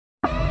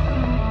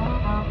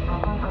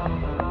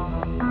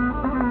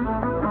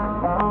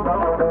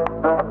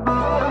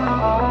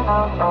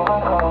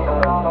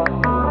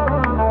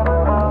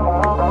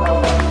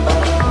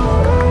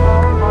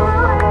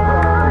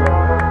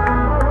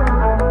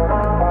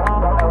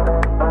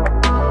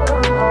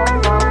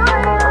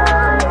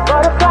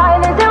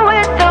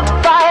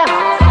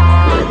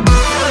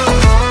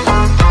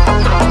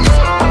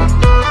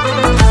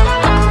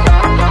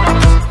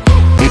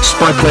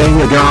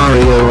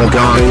Agario,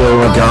 Agario,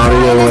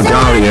 Agario,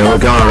 Agario,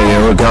 Agario,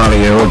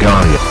 Agario,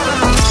 Agario.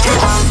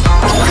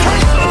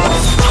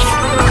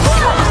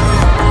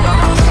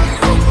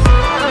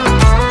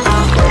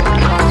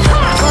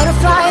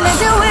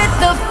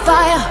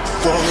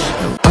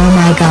 Oh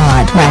my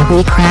god, why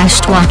we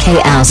crashed Wake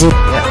Alzu.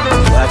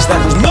 Relax, that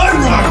was my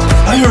rock!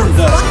 I heard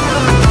that!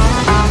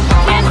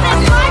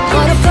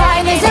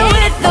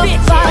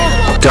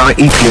 Die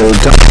equal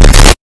die.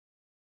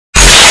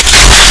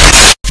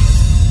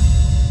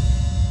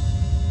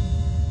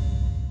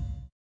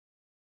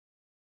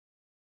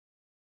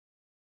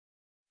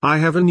 I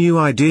have a new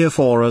idea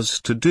for us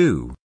to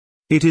do.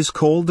 It is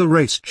called the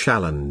Race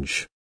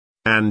Challenge.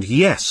 And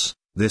yes,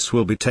 this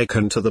will be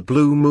taken to the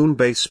Blue Moon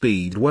Bay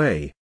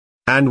Speedway.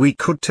 And we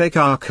could take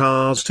our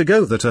cars to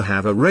go there to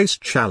have a race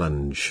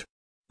challenge.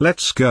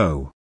 Let's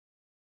go.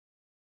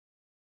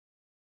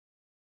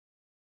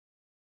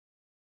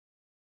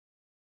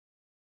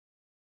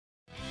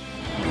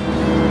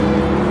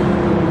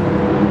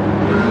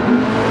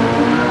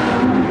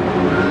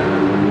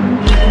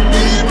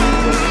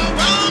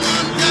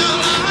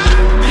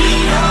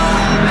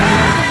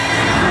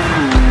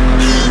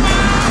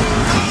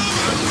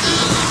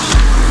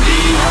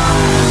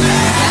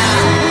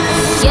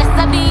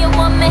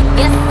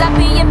 Yes, I'll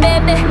be your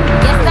baby.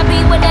 Yes, I'll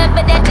be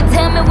whatever that you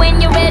tell me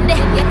when you're ready.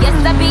 Yes,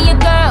 I'll be your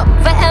girl,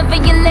 forever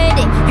your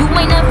lady. You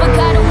ain't never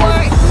got a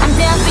word, I'm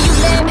down for you,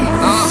 baby.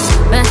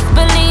 Best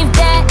believe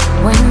that,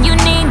 when you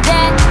need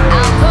that,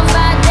 I'll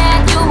provide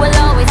that. You will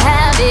always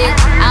have it.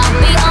 I'll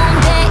be on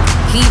deck,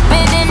 keep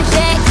it in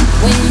check.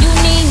 When you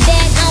need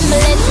that, I'ma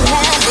let you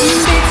have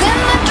it.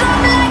 Beating the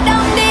drum like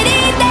dum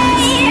diddy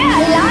day.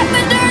 I like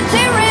the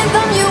dirty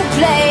rhythm you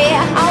play.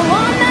 I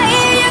wanna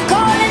hear you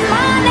calling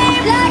my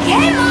name like,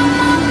 hey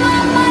mama,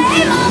 mama,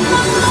 hey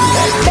mama,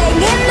 mama.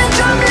 Banging the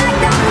drum like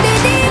dum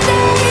diddy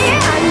day.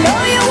 I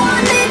know you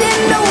want it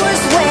in the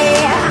worst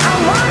way. I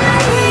wanna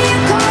hear you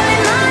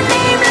calling my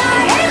name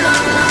like, hey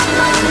mama,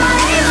 mama,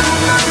 hey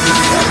mama,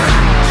 mama.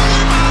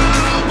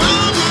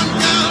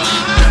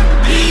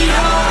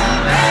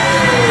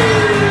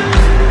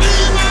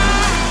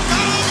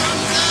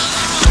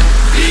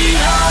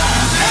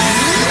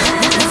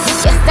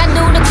 Yes, I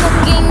do the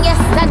cooking,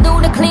 yes, I do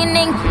the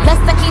cleaning. Plus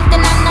I keep the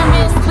nana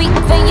real sweet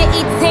for your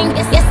eating.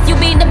 Yes, you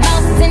be the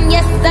boss and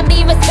yes, I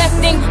be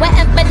respecting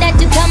whatever that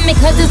you tell me,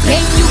 cause it's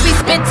game you be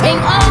spitting.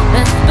 Oh,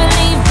 best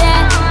believe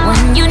that,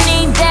 when you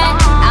need that,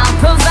 I'll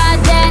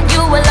provide that.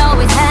 You will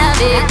always have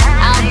it.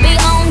 I'll be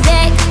on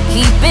deck,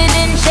 keep it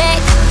in check.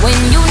 When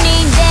you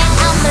need that,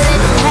 I'ma let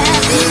you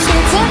have it.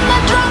 Beating the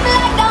drum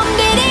like dum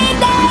diddy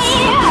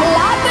day. I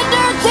like the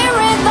dirty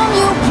rhythm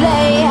you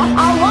play.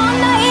 I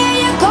wanna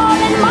hear you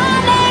calling my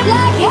name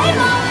like, hey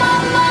mama,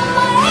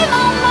 mama, hey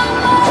mama,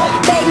 mama.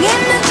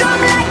 Banging the drum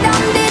like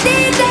dum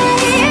diddy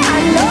day. I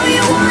know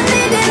you want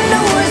it in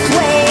the worst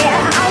way.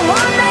 I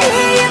wanna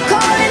hear you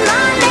calling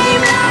my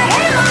name like,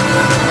 hey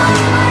mama,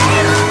 mama,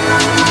 hey mama,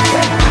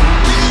 mama.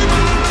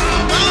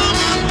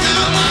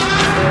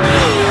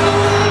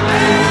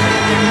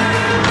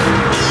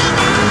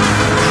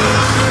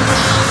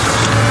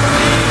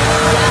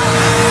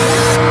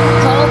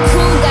 Whole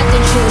crew got the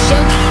juice, yo,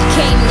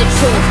 came the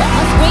truth.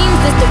 My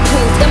screams is the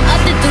proof, them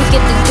other dudes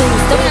get the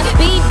juice. So I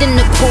speed in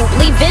the coupe,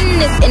 leaving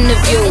this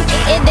interview.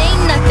 It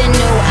ain't nothing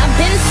new, I've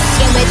been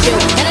fucking with you.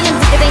 None of them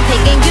niggas ain't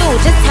taking you,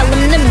 just tell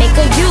them to make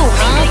a you,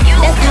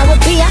 That's how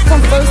it be, I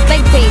come first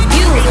like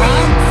debut,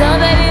 So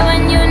baby,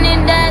 when you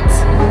need that,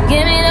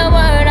 give me the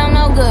word, I'm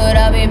no good,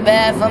 I'll be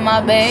bad for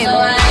my baby. So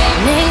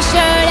make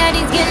sure that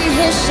he's getting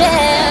his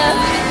share.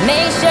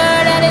 Make sure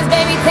that his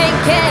baby take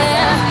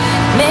care.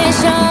 Make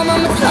sure I'm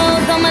on my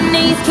toes, on my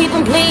knees, keep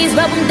him please,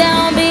 rub him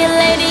down, be a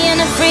lady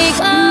and a freak.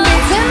 Oh,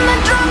 it's in the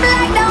drum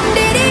like dum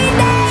diddy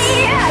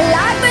day. I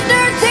like the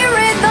dirty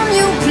rhythm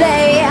you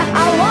play.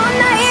 I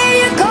wanna hear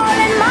you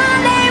calling my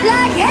name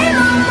like, hey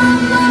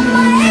mama,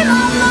 mama, hey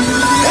mama,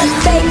 mama.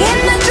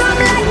 Banging the drum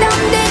like dum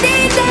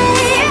diddy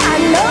day. I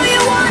know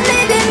you want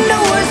it in the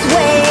worst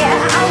way.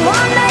 I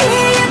wanna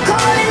hear you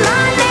calling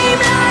my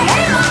name like,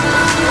 hey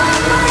mama,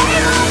 mama,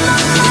 hey mama,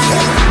 mama.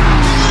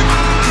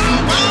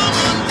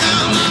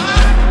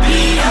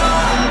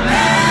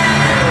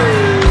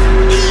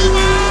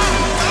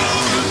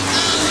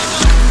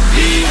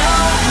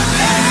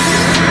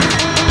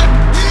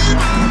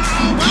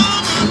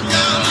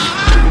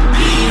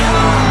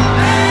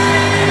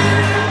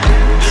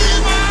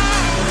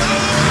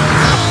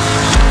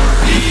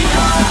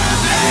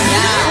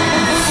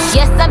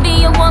 Yes, I'll be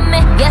your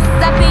woman, yes,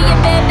 I'll be your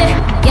baby.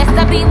 Yes,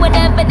 I'll be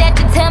whatever that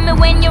you tell me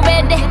when you're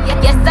ready.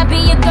 Yes, I'll be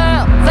your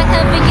girl,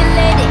 forever your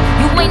lady.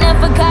 You ain't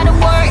never got a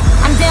word,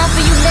 I'm down for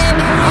you,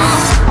 baby.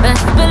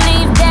 Best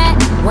believe that,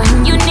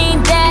 when you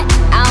need that,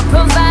 I'll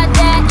provide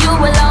that. You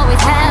will always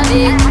have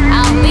it.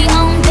 I'll be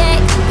on deck,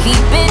 keep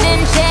it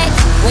in check.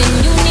 When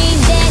you need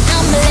that,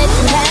 I'ma let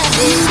you have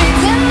it.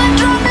 Beating the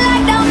drum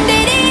like dum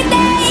diddy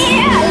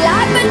day. I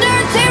like the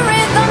dirty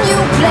rhythm you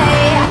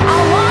play. I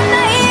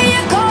wanna hear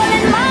you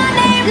calling my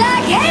name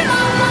like, hey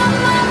mama,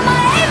 mama,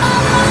 hey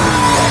mama.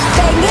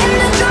 Banging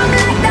the drum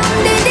like dum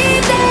diddy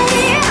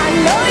day. I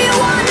know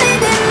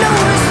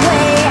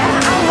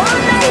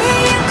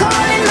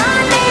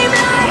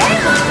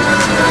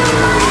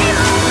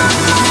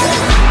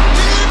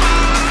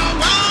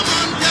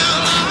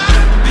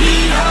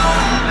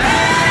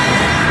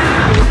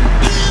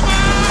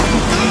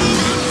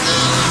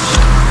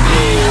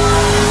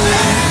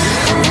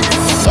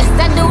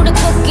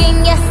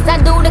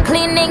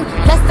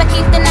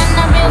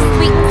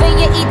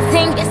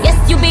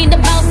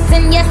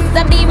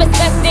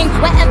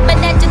whatever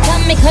that you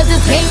tell me, cause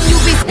it's game you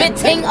be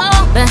spitting.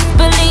 Oh, best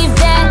believe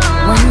that